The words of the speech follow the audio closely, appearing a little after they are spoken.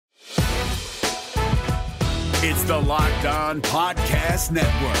It's the Locked On Podcast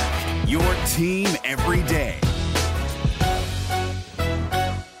Network, your team every day.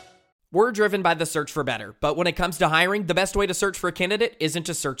 We're driven by the search for better, but when it comes to hiring, the best way to search for a candidate isn't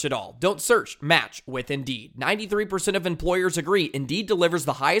to search at all. Don't search, match with Indeed. 93% of employers agree Indeed delivers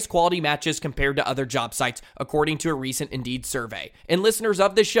the highest quality matches compared to other job sites, according to a recent Indeed survey. And listeners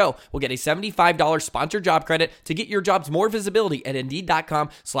of this show will get a $75 sponsored job credit to get your jobs more visibility at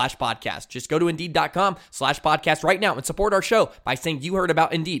Indeed.com/podcast. Just go to Indeed.com/podcast right now and support our show by saying you heard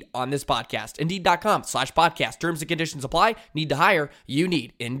about Indeed on this podcast. Indeed.com/podcast. Terms and conditions apply. Need to hire? You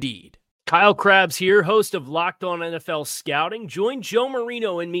need Indeed. Kyle Krabs here, host of Locked On NFL Scouting. Join Joe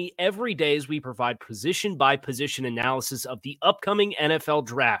Marino and me every day as we provide position-by-position analysis of the upcoming NFL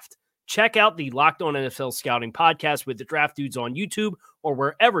Draft. Check out the Locked On NFL Scouting podcast with the Draft Dudes on YouTube or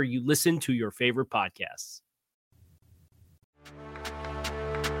wherever you listen to your favorite podcasts.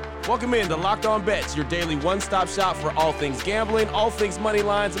 Welcome in to Locked On Bets, your daily one-stop shop for all things gambling, all things money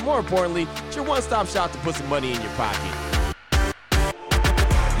lines, and more importantly, it's your one-stop shop to put some money in your pocket.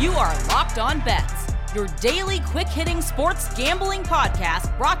 You are Locked On Bets, your daily quick-hitting sports gambling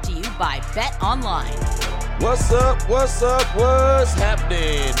podcast brought to you by BetOnline. What's up? What's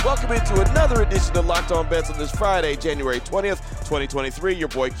happening? Welcome into another edition of Locked On Bets on this Friday, January 20th, 2023. Your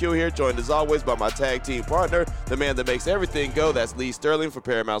boy Q here, joined as always by my tag team partner, the man that makes everything go. That's Lee Sterling for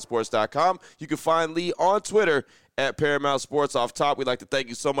ParamountSports.com. You can find Lee on Twitter at Paramount Sports. Off top, we'd like to thank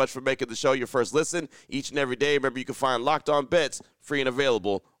you so much for making the show your first listen each and every day. Remember, you can find Locked On Bets free and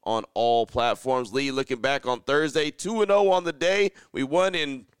available on all platforms. Lee, looking back on Thursday, 2-0 on the day. We won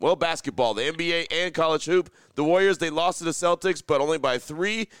in, basketball, the NBA and college hoop. The Warriors, they lost to the Celtics, but only by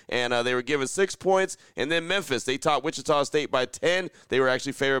 3, and they were given 6 points. And then Memphis, they topped Wichita State by 10. They were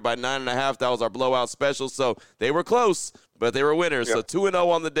actually favored by 9.5. That was our blowout special, so they were close, but they were winners. Yep. So 2-0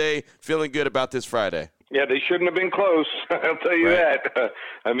 on the day, feeling good about this Friday. Yeah, they shouldn't have been close. I'll tell you that.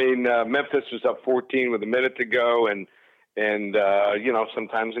 Memphis was up 14 with a minute to go, and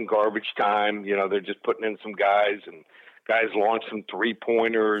sometimes in garbage time, they're just putting in some guys, and guys launch some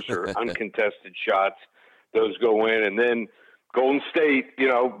three-pointers or uncontested shots. Those go in, and then Golden State,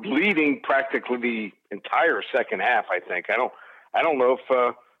 leading practically the entire second half. I think I don't know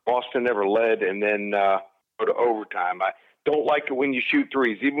if Boston ever led and then go to overtime. I don't like it when you shoot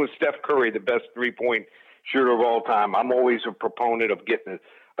threes, even with Steph Curry, the best three-point shooter of all time. I'm always a proponent of getting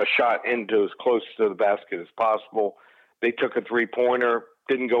a shot into as close to the basket as possible. They took a three-pointer,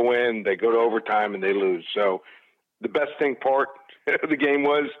 didn't go in. They go to overtime, and they lose. So the best part of the game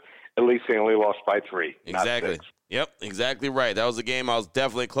was at least they only lost by 3. Exactly. Yep, exactly right. That was a game I was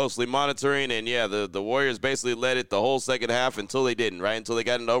definitely closely monitoring, and the Warriors basically led it the whole second half until they didn't, right? Until they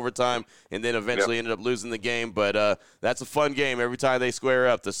got into overtime, and then eventually ended up losing the game. But that's a fun game every time they square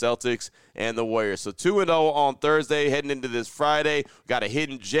up, the Celtics and the Warriors. So 2-0 on Thursday, heading into this Friday. Got a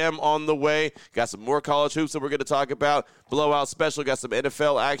hidden gem on the way. Got some more college hoops that we're going to talk about. Blowout special, got some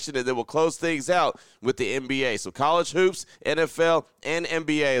NFL action, and then we'll close things out with the NBA. So college hoops, NFL, and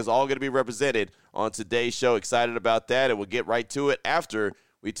NBA is all going to be represented on today's show. Excited about that, and we'll get right to it after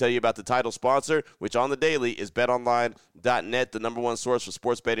we tell you about the title sponsor, which on the daily is BetOnline.net, the number one source for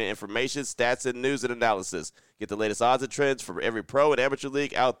sports betting information, stats, and news and analysis. Get the latest odds and trends for every pro and amateur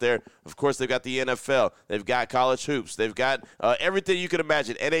league out there. Of course, they've got the NFL. They've got college hoops. They've got everything you can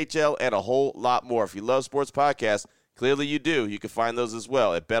imagine, NHL, and a whole lot more. If you love sports podcasts, clearly you do. You can find those as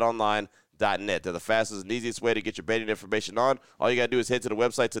well at BetOnline.net. They're the fastest and easiest way to get your betting information on. All you got to do is head to the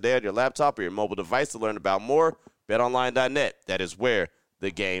website today on your laptop or your mobile device to learn about more. BetOnline.net. That is where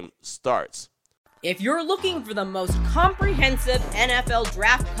the game starts. If you're looking for the most comprehensive NFL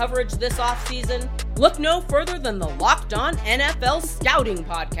draft coverage this offseason, look no further than the Locked On NFL Scouting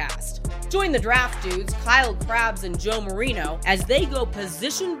Podcast. Join the Draft Dudes, Kyle Krabs and Joe Marino, as they go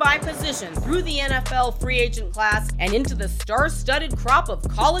position by position through the NFL free agent class and into the star-studded crop of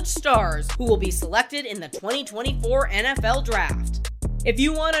college stars who will be selected in the 2024 NFL Draft. If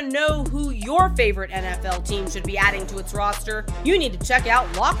you want to know who your favorite NFL team should be adding to its roster, you need to check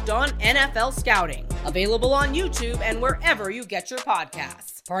out Locked On NFL Scouting, available on YouTube and wherever you get your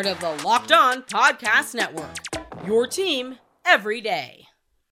podcasts. Part of the Locked On Podcast Network, your team every day.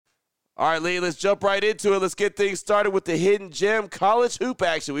 All right, Lee, let's jump right into it. Let's get things started with the hidden gem college hoop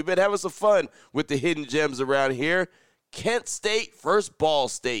action. We've been having some fun with the hidden gems around here. Kent State versus Ball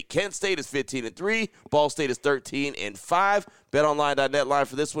State. Kent State is 15-3. Ball State is 13-5. BetOnline.net line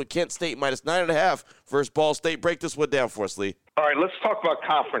for this one. Kent State minus 9.5 versus Ball State. Break this one down for us, Lee. All right, let's talk about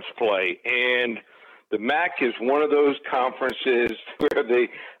conference play. And the MAC is one of those conferences where the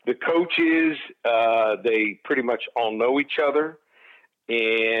coaches, they pretty much all know each other.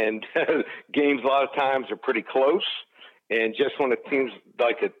 and games a lot of times are pretty close. And just when it seems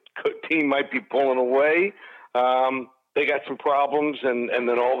like a team might be pulling away, they got some problems, and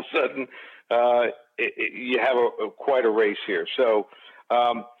then all of a sudden you have quite a race here. So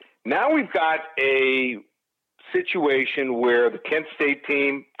now we've got a situation where the Kent State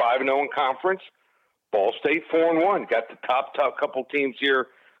team 5-0 in conference, Ball State 4-1, got the top couple teams here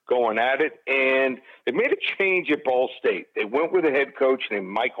going at it, and they made a change at Ball State. They went with a head coach named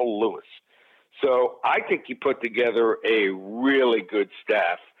Michael Lewis. So I think he put together a really good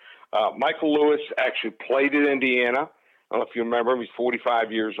staff. Michael Lewis actually played at Indiana. I don't know if you remember him. He's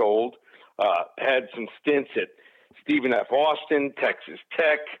 45 years old. Had some stints at Stephen F. Austin, Texas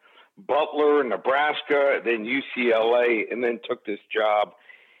Tech, Butler, Nebraska, then UCLA, and then took this job.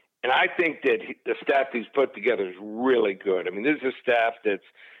 And I think that the staff he's put together is really good. I mean, this is a staff that's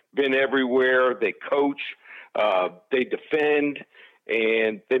been everywhere. They coach, they defend,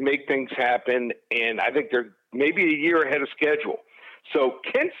 and they make things happen. And I think they're maybe a year ahead of schedule. So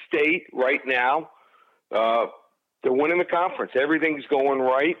Kent State right now, they're winning the conference. Everything's going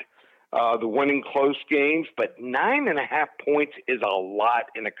right. They're winning close games, but 9.5 points is a lot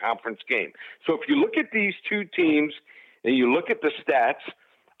in a conference game. So if you look at these two teams and you look at the stats,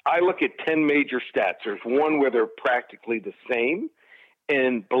 I look at 10 major stats. There's one where they're practically the same.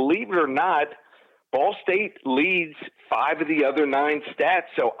 And believe it or not, Ball State leads 5 of the other 9 stats.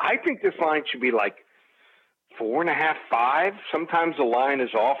 So I think this line should be like 4.5, 5. Sometimes the line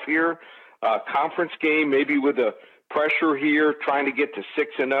is off here. Conference game, maybe with a pressure here, trying to get to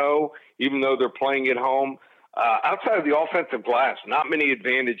 6-0, even though they're playing at home. Outside of the offensive glass, not many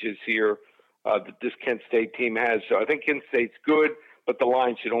advantages here that this Kent State team has. So I think Kent State's good, but the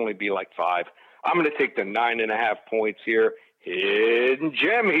line should only be like 5. I'm going to take the 9.5 points here. Hidden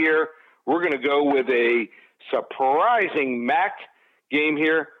gem here. We're going to go with a surprising MAC game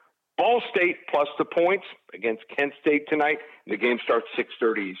here. Ball State plus the points against Kent State tonight. The game starts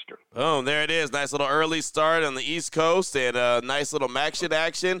 6:30 Eastern. Oh, there it is. Nice little early start on the East Coast and a nice little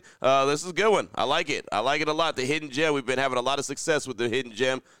action. This is a good one. I like it. I like it a lot. The hidden gem. We've been having a lot of success with the hidden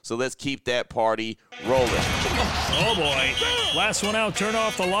gem, so let's keep that party rolling. Oh, boy. Last one out. Turn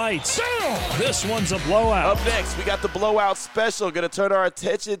off the lights. This one's a blowout. Up next, we got the blowout special. Going to turn our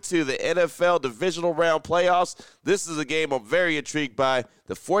attention to the NFL Divisional Round Playoffs. This is a game I'm very intrigued by.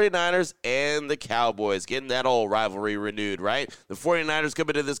 The 49ers and the Cowboys getting that old rivalry renewed, right? The 49ers come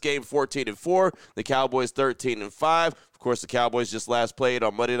into this game 14-4. The Cowboys 13-5. Of course, the Cowboys just last played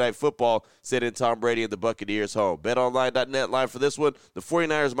on Monday Night Football, sending Tom Brady and the Buccaneers home. BetOnline.net line for this one. The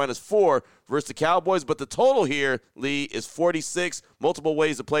 49ers -4 versus the Cowboys, but the total here, Lee, is 46. Multiple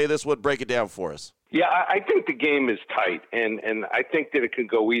ways to play this one. Break it down for us. Yeah, I think the game is tight, and I think that it could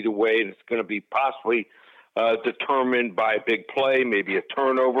go either way, and it's going to be possibly determined by a big play, maybe a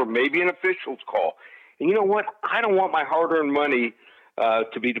turnover, maybe an official's call. And you know what? I don't want my hard-earned money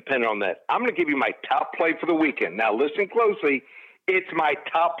to be dependent on that. I'm going to give you my top play for the weekend. Now, listen closely. It's my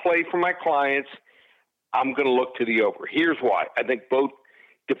top play for my clients. I'm going to look to the over. Here's why. I think both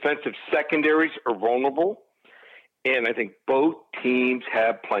defensive secondaries are vulnerable, and I think both teams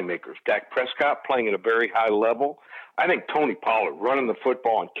have playmakers. Dak Prescott playing at a very high level. I think Tony Pollard running the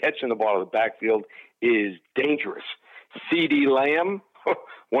football and catching the ball in the backfield is dangerous. CeeDee Lamb,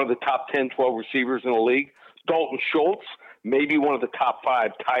 one of the top 10, 12 receivers in the league. Dalton Schultz, maybe one of the top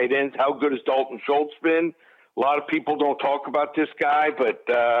 5 tight ends. How good has Dalton Schultz been? A lot of people don't talk about this guy, but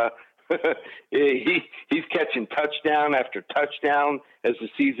he's catching touchdown after touchdown as the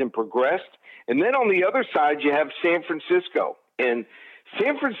season progressed. And then on the other side, you have San Francisco. And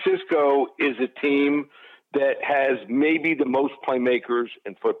San Francisco is a team that has maybe the most playmakers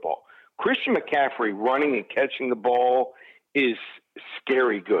in football. Christian McCaffrey running and catching the ball is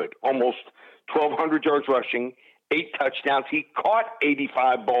scary good. Almost 1,200 yards rushing, 8 touchdowns. He caught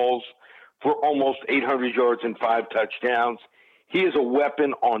 85 balls for almost 800 yards and 5 touchdowns. He is a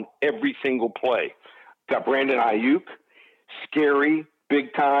weapon on every single play. Got Brandon Ayuk, scary,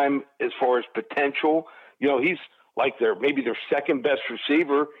 big time as far as potential. You know, he's like maybe their second best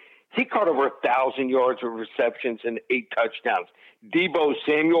receiver. He caught over 1,000 yards of receptions and 8 touchdowns. Deebo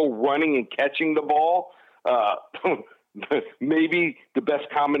Samuel running and catching the ball, maybe the best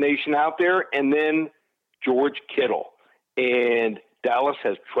combination out there. And then George Kittle. And Dallas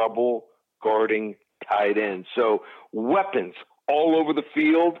has trouble guarding tight ends. So weapons all over the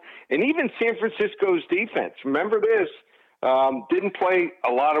field. And even San Francisco's defense, remember this, didn't play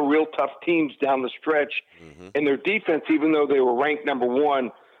a lot of real tough teams down the stretch. Mm-hmm. And their defense, even though they were ranked number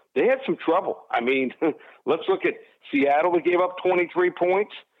 1, they had some trouble. I mean, let's look at Seattle. They gave up 23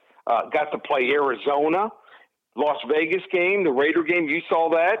 points, got to play Arizona, Las Vegas game, the Raider game, you saw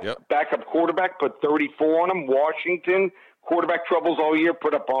that. Yep. Backup quarterback put 34 on them. Washington, quarterback troubles all year,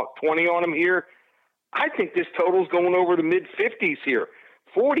 put up 20 on them here. I think this total's going over the mid-50s here.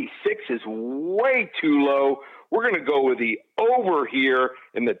 46 is way too low. We're going to go with the over here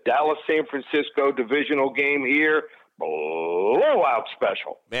in the Dallas-San Francisco divisional game here. Blowout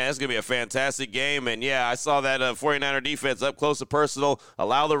special. Man, it's going to be a fantastic game. And, yeah, I saw that 49er defense up close and personal,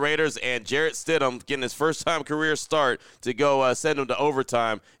 allow the Raiders and Jarrett Stidham getting his first-time career start to go send them to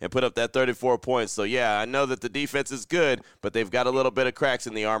overtime and put up that 34 points. So, yeah, I know that the defense is good, but they've got a little bit of cracks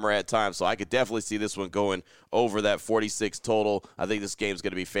in the armor at times. So I could definitely see this one going over that 46 total. I think this game's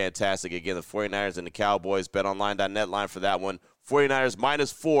going to be fantastic. Again, the 49ers and the Cowboys, betonline.net line for that one. 49ers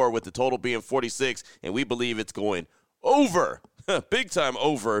 -4 with the total being 46, and we believe it's going over, big time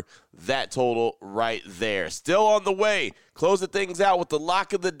over that total right there. Still on the way, closing things out with the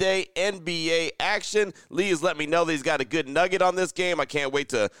lock of the day, NBA action. Lee has let me know that he's got a good nugget on this game. I can't wait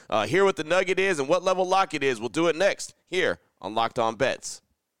to hear what the nugget is and what level lock it is. We'll do it next here on Locked On Bets.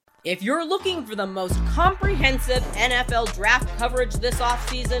 If you're looking for the most comprehensive NFL draft coverage this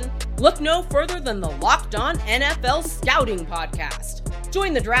offseason, look no further than the Locked On NFL Scouting Podcast.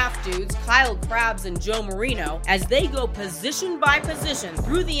 Join the draft dudes, Kyle Krabs and Joe Marino, as they go position by position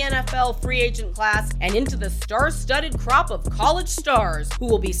through the NFL free agent class and into the star-studded crop of college stars who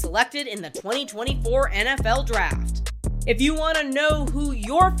will be selected in the 2024 NFL Draft. If you want to know who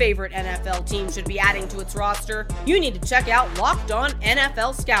your favorite NFL team should be adding to its roster, you need to check out Locked On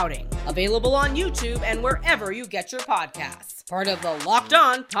NFL Scouting, available on YouTube and wherever you get your podcasts. Part of the Locked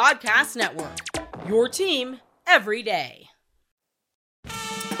On Podcast Network, your team every day.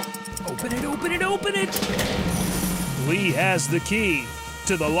 Open it, open it, open it. Lee has the key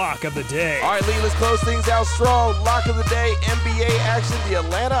to the lock of the day. All right, Lee, let's close things out strong. Lock of the day, NBA action, the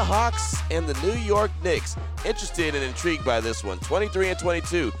Atlanta Hawks and the New York Knicks. Interested and intrigued by this one.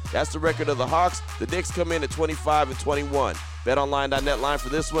 23-22. That's the record of the Hawks. The Knicks come in at 25-21. BetOnline.net line for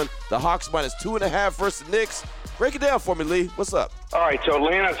this one. The Hawks -2.5 versus the Knicks. Break it down for me, Lee. What's up? All right, so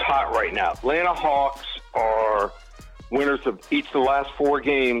Atlanta's hot right now. Atlanta Hawks are winners of each of the last 4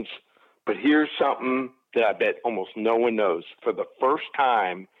 games. But here's something that I bet almost no one knows. For the first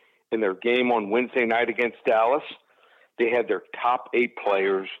time in their game on Wednesday night against Dallas, they had their top 8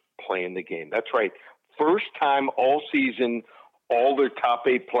 players playing the game. That's right. First time all season, all their top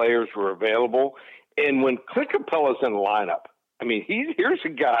 8 players were available. And when Clint Capella's in the lineup, I mean, here's a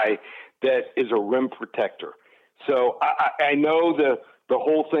guy that is a rim protector. So I know the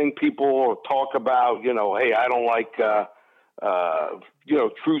whole thing people talk about, hey, I don't like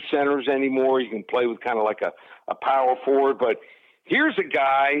true centers anymore. You can play with kind of like a power forward. But here's a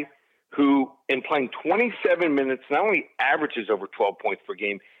guy who, in playing 27 minutes, not only averages over 12 points per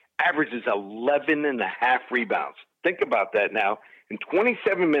game, averages 11.5 rebounds. Think about that now. In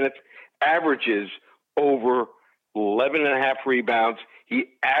 27 minutes, averages over 11.5 rebounds. He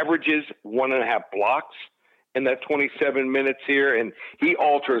averages 1.5 blocks in that 27 minutes here, and he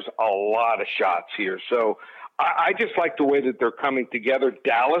alters a lot of shots here. So I just like the way that they're coming together.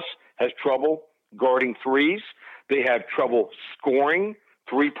 Dallas has trouble guarding threes. They have trouble scoring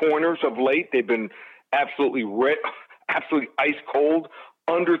three-pointers of late. They've been absolutely ice cold,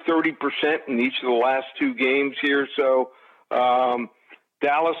 under 30% in each of the last 2 games here. So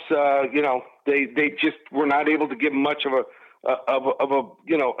Dallas, they just were not able to give much of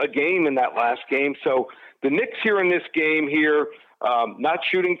a game in that last game. So the Knicks here in this game here, not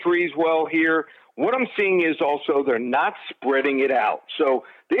shooting threes well here. What I'm seeing is also they're not spreading it out. So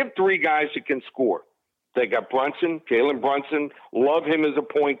they have 3 guys that can score. They got Brunson, Jalen Brunson. Love him as a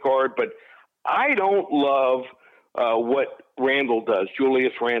point guard, but I don't love what Randle does,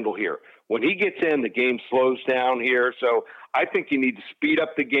 Julius Randle here. When he gets in, the game slows down here. So I think you need to speed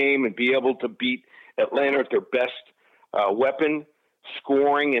up the game and be able to beat Atlanta at their best weapon,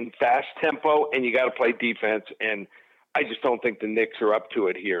 scoring and fast tempo, and you got to play defense. And I just don't think the Knicks are up to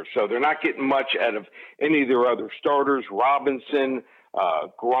it here. So they're not getting much out of any of their other starters. Robinson,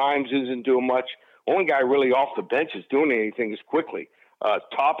 Grimes isn't doing much. Only guy really off the bench is doing anything is Quickly.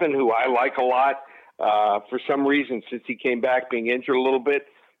 Toppin, who I like a lot, for some reason since he came back being injured a little bit,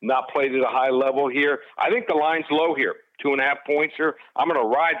 not played at a high level here. I think the line's low here, 2.5 points here. I'm going to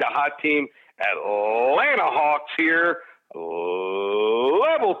ride the hot team, Atlanta Hawks here.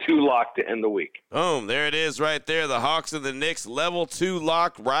 Level 2 lock to end the week. Boom, there it is right there. The Hawks and the Knicks, level 2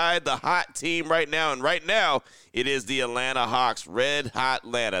 lock, ride the hot team right now. And right now, it is the Atlanta Hawks, red hot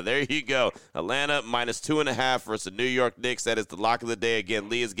Atlanta. There you go. Atlanta -2.5 versus the New York Knicks. That is the lock of the day. Again,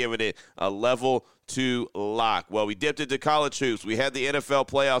 Lee is giving it a level to lock. Well, we dipped into college hoops. We had the NFL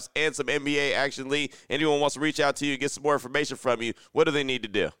playoffs and some NBA action. Lee, anyone wants to reach out to you and get some more information from you, what do they need to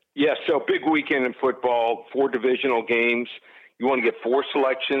do? Yeah, so big weekend in football, 4 divisional games. You want to get 4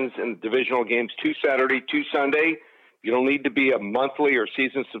 selections in divisional games, 2 Saturday, 2 Sunday. You don't need to be a monthly or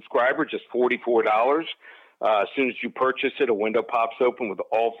season subscriber, just $44. As soon as you purchase it, a window pops open with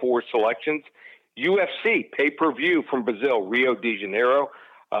all 4 selections. UFC, pay-per-view from Brazil, Rio de Janeiro.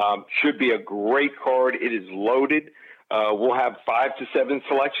 Should be a great card. It is loaded. We'll have 5 to 7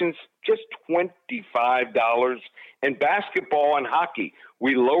 selections, just $25. And basketball and hockey,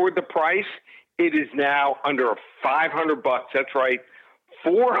 we lowered the price. It is now under $500. That's right,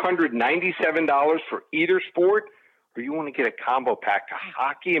 $497 for either sport. Or you want to get a combo pack to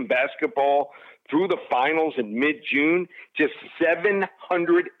hockey and basketball through the finals in mid-June, just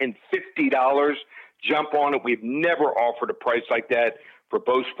 $750. Jump on it. We've never offered a price like that for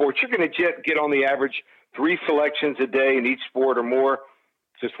both sports. You're going to get on the average 3 selections a day in each sport or more.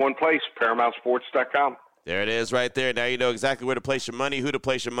 Just one place, ParamountSports.com. There it is right there. Now you know exactly where to place your money, who to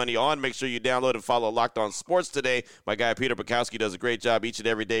place your money on. Make sure you download and follow Locked On Sports today. My guy Peter Bukowski does a great job each and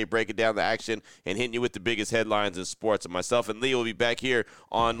every day breaking down the action and hitting you with the biggest headlines in sports. And myself and Lee will be back here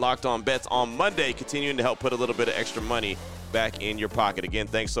on Locked On Bets on Monday, continuing to help put a little bit of extra money back in your pocket. Again,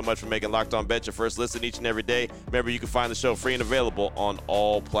 thanks so much for making Locked On Bets your first listen each and every day. Remember, you can find the show free and available on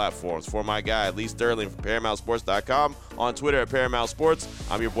all platforms. For my guy, Lee Sterling from ParamountSports.com, on Twitter at Paramount Sports.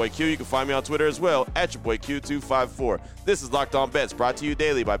 I'm your boy Q. You can find me on Twitter as well at your boy Q254. This is Locked On Bets, brought to you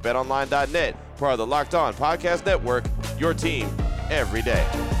daily by BetOnline.net, part of the Locked On Podcast Network, your team every day.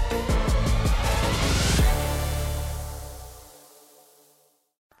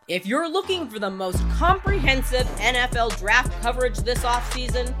 If you're looking for the most comprehensive NFL draft coverage this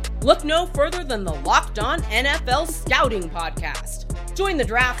offseason, look no further than the Locked On NFL Scouting Podcast. Join the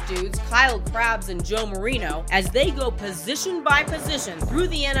draft dudes, Kyle Krabs and Joe Marino, as they go position by position through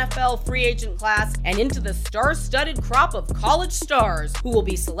the NFL free agent class and into the star-studded crop of college stars who will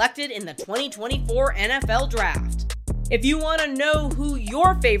be selected in the 2024 NFL Draft. If you want to know who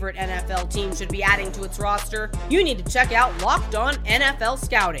your favorite NFL team should be adding to its roster, you need to check out Locked On NFL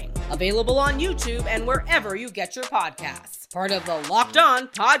Scouting, available on YouTube and wherever you get your podcasts. Part of the Locked On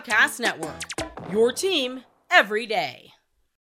Podcast Network, your team every day.